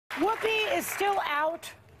Whoopi is still out.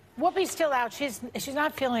 Whoopi's still out. She's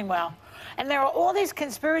not feeling well. And there are all these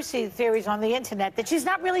conspiracy theories on the internet that she's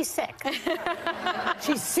not really sick.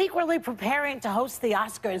 She's secretly preparing to host the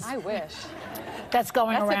Oscars. I wish. That's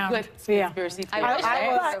going around. That's a good conspiracy theory.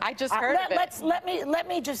 I just heard of it. Let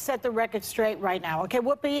me just set the record straight right now. Okay,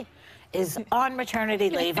 Whoopi is on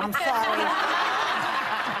maternity leave. I'm sorry.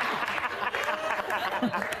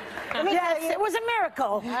 Yes, it was a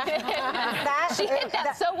miracle. She hit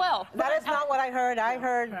that so well. That is not what I heard. I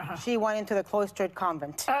heard she went into the cloistered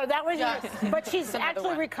convent. Oh, that was but she's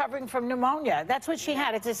actually recovering from pneummonia. That's what she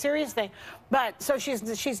had. It's a serious thing. But so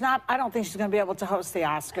she's not. I don't think she's going to be able to host the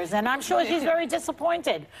Oscars, and I'm sure she's very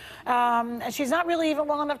disappointed. She's not really even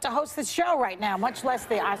well enough to host the show right now, much less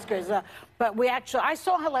the Oscars. But I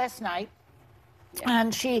saw her last night.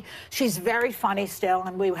 And she's very funny still,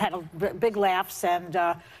 and we had big laughs, and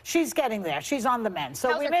she's getting there. She's on the mend.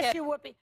 So we miss you, Whoopi.